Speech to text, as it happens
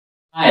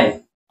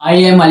Hi, I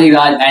am Ali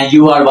Raj and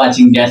you are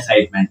watching Get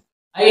Excitement.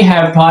 I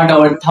have taught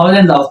over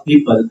thousands of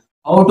people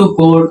how to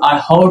code or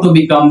how to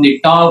become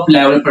the top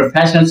level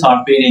professional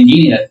software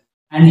engineer.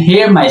 And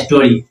here my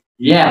story.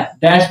 Yeah,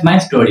 that's my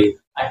story.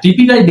 A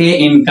typical day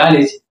in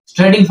college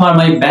studying for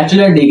my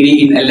bachelor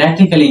degree in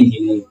electrical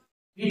engineering.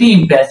 Pretty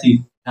impressive,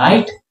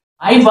 right?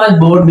 I was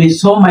bored with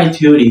so much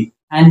theory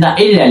and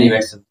the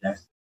irrelevant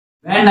subjects.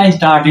 When I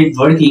started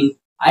working,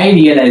 I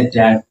realized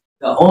that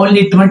the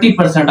only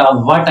 20%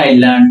 of what I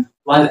learned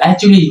was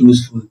actually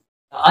useful.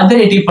 The other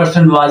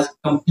 80% was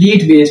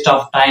complete waste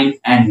of time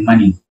and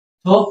money.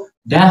 So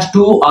that's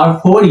 2 or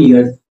 4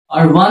 years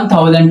or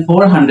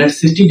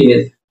 1460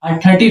 days or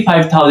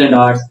 35,000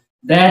 hours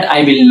that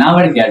I will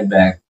never get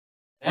back.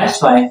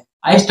 That's why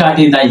I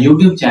started the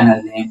YouTube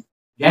channel named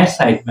Get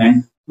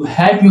Excitement to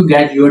help you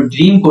get your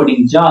dream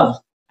coding jobs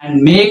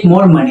and make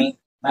more money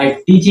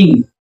by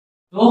teaching.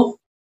 So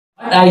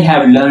what I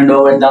have learned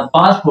over the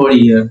past 4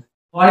 years,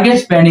 forget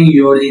spending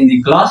years in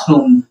the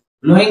classroom,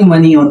 blowing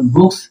money on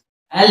books,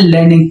 and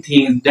learning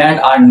things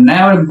that are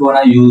never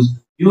gonna use.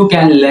 You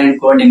can learn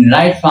coding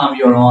right from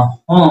your own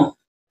home.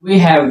 We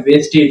have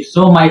wasted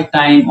so much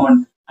time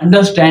on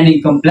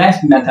understanding complex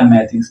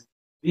mathematics,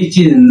 which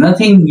is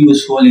nothing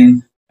useful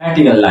in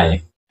practical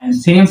life. And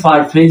same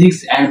for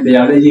physics and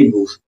biology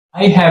books.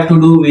 I have to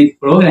do with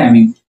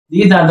programming.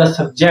 These are the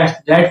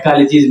subjects that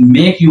colleges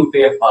make you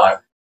pay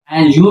for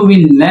and you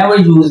will never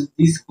use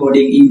this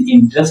coding in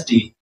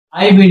industry.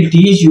 I will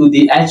teach you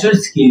the actual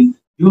skill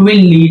you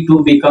will need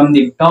to become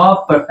the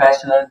top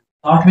professional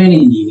software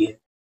engineer,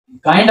 the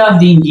kind of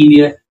the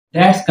engineer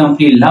that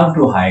company love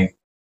to hire.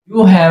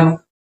 You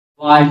have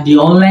watched the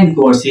online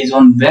courses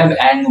on web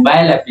and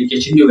mobile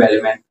application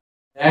development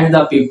that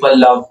the people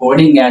love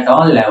coding at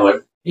all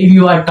levels. If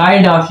you are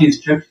tired of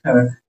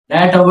instructor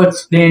that over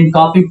explain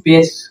copy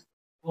paste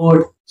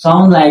code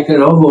sound like a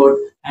robot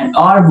and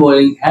are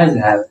boring as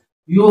hell,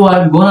 you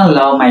are gonna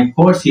love my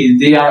courses.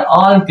 They are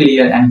all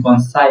clear and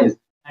concise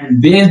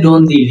and based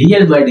on the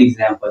real world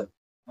example.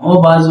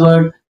 No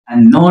buzzword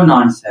and no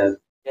nonsense.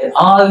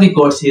 All the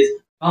courses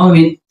come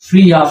with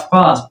free of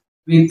cost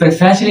with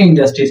professional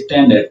industry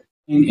standard.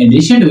 In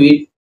addition to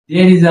it,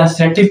 there is a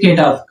certificate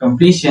of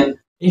completion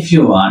if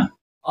you want.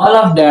 All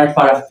of that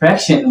for a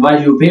fraction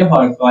while you pay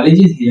for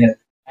colleges here.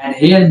 And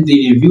here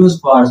the reviews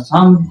for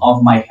some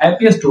of my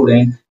happiest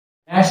students.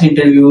 That's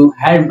interview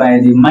held by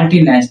the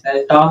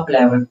multinational top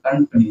level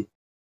companies.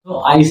 So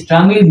I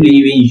strongly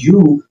believe in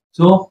you.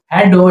 So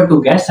head over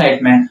to Get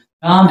Excitement,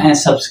 come and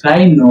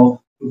subscribe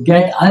now to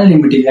get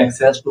unlimited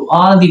access to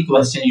all the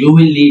questions you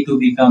will need to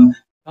become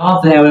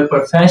top level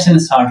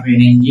professional software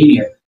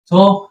engineer.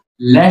 So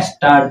let's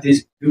start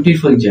this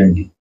beautiful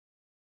journey.